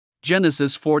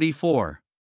Genesis 44.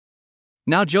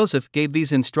 Now Joseph gave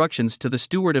these instructions to the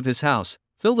steward of his house: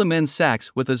 fill the men's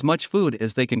sacks with as much food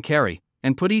as they can carry,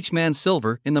 and put each man's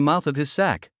silver in the mouth of his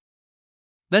sack.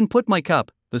 Then put my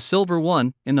cup, the silver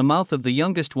one, in the mouth of the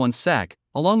youngest one's sack,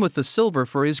 along with the silver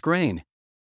for his grain.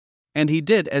 And he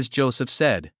did as Joseph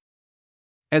said.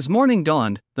 As morning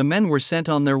dawned, the men were sent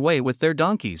on their way with their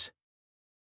donkeys.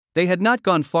 They had not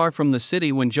gone far from the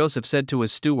city when Joseph said to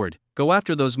his steward, "Go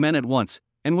after those men at once,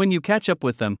 and when you catch up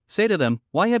with them, say to them,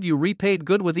 'Why have you repaid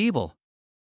good with evil?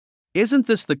 Isn't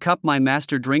this the cup my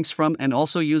master drinks from and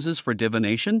also uses for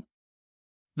divination?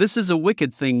 This is a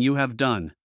wicked thing you have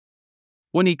done.'"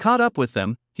 When he caught up with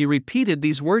them, he repeated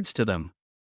these words to them.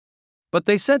 But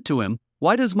they said to him,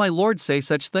 "Why does my lord say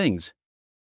such things?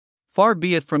 Far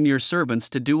be it from your servants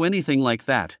to do anything like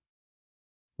that.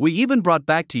 We even brought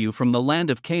back to you from the land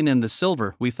of Canaan the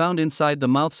silver we found inside the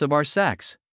mouths of our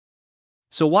sacks.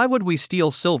 So why would we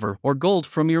steal silver or gold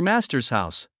from your master's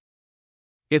house?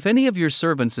 If any of your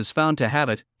servants is found to have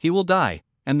it, he will die,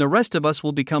 and the rest of us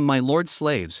will become my lord's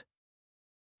slaves."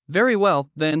 "Very well,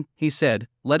 then," he said,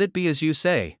 "let it be as you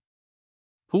say.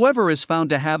 Whoever is found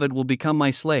to have it will become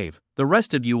my slave, the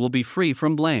rest of you will be free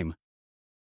from blame."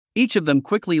 Each of them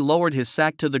quickly lowered his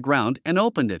sack to the ground and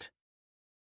opened it.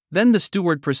 Then the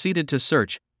steward proceeded to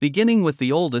search, beginning with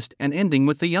the oldest and ending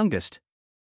with the youngest.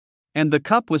 And the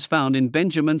cup was found in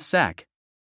Benjamin's sack.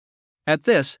 At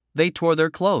this, they tore their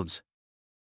clothes.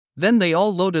 Then they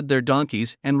all loaded their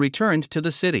donkeys and returned to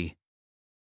the city.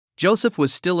 Joseph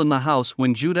was still in the house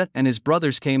when Judah and his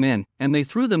brothers came in, and they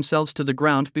threw themselves to the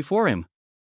ground before him.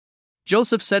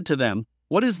 Joseph said to them,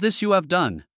 "What is this you have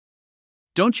done?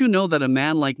 Don't you know that a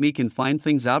man like me can find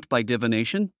things out by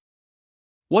divination?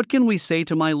 What can we say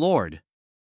to my lord?"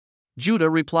 Judah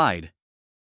replied,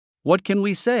 "What can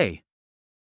we say?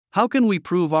 How can we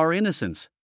prove our innocence?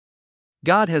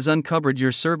 God has uncovered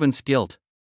your servant's guilt.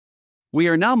 We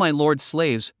are now my lord's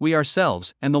slaves, we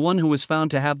ourselves, and the one who was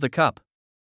found to have the cup."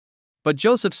 But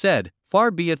Joseph said,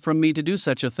 "Far be it from me to do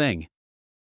such a thing.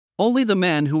 Only the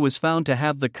man who was found to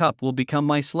have the cup will become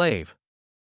my slave.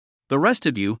 The rest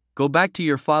of you, go back to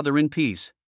your father in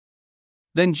peace."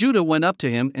 Then Judah went up to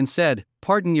him and said,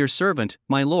 "Pardon your servant,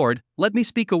 my lord, let me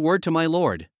speak a word to my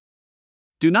lord.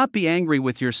 Do not be angry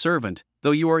with your servant,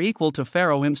 though you are equal to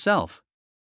Pharaoh himself.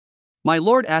 My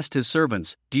lord asked his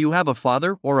servants, 'Do you have a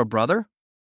father or a brother?'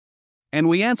 And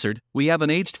we answered, 'We have an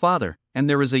aged father, and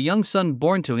there is a young son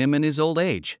born to him in his old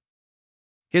age.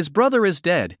 His brother is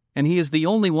dead, and he is the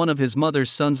only one of his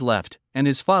mother's sons left, and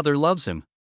his father loves him.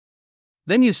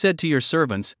 Then you said to your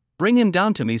servants, "Bring him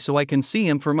down to me so I can see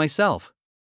him for myself."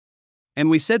 And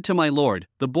we said to my lord,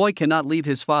 "The boy cannot leave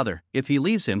his father, if he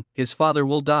leaves him, his father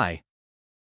will die."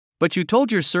 But you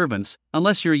told your servants,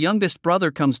 "Unless your youngest brother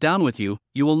comes down with you,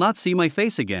 you will not see my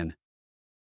face again."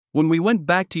 When we went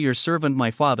back to your servant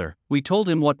my father, we told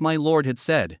him what my lord had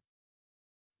said.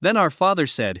 Then our father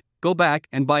said, "Go back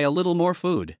and buy a little more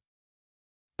food."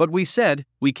 But we said,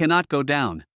 "We cannot go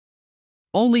down.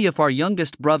 Only if our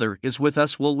youngest brother is with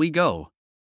us will we go.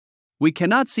 We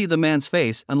cannot see the man's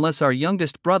face unless our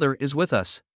youngest brother is with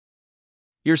us."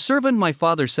 Your servant my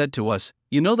father said to us,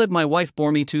 "You know that my wife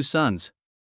bore me 2 sons.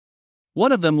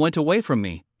 One of them went away from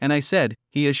me, and I said,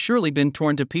 'He has surely been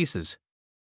torn to pieces.'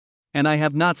 And I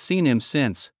have not seen him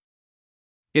since.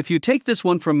 If you take this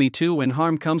one from me too and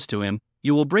harm comes to him,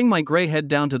 you will bring my gray head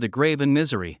down to the grave in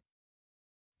misery.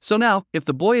 So now, if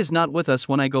the boy is not with us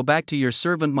when I go back to your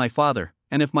servant my father,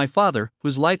 and if my father,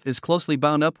 whose life is closely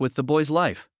bound up with the boy's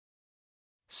life,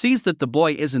 sees that the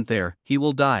boy isn't there, he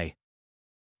will die.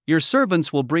 Your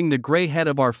servants will bring the gray head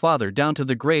of our father down to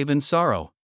the grave in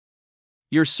sorrow."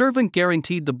 Your servant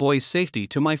guaranteed the boy's safety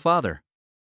to my father.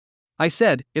 I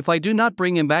said, "If I do not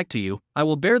bring him back to you, I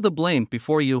will bear the blame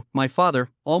before you, my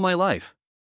father, all my life.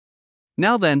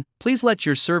 Now then, please let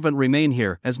your servant remain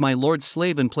here as my lord's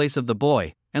slave in place of the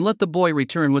boy, and let the boy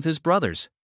return with his brothers.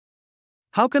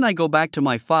 How can I go back to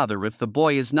my father if the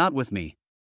boy is not with me?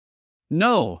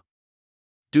 No.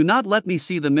 Do not let me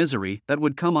see the misery that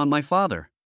would come on my father."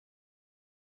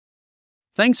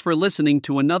 Thanks for listening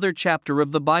to another chapter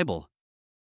of the Bible.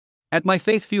 At My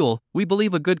Faith Fuel, we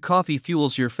believe a good coffee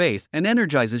fuels your faith and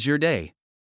energizes your day.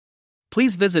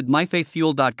 Please visit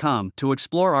myfaithfuel.com to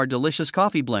explore our delicious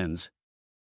coffee blends.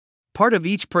 Part of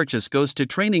each purchase goes to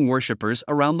training worshipers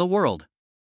around the world.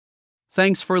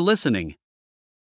 Thanks for listening.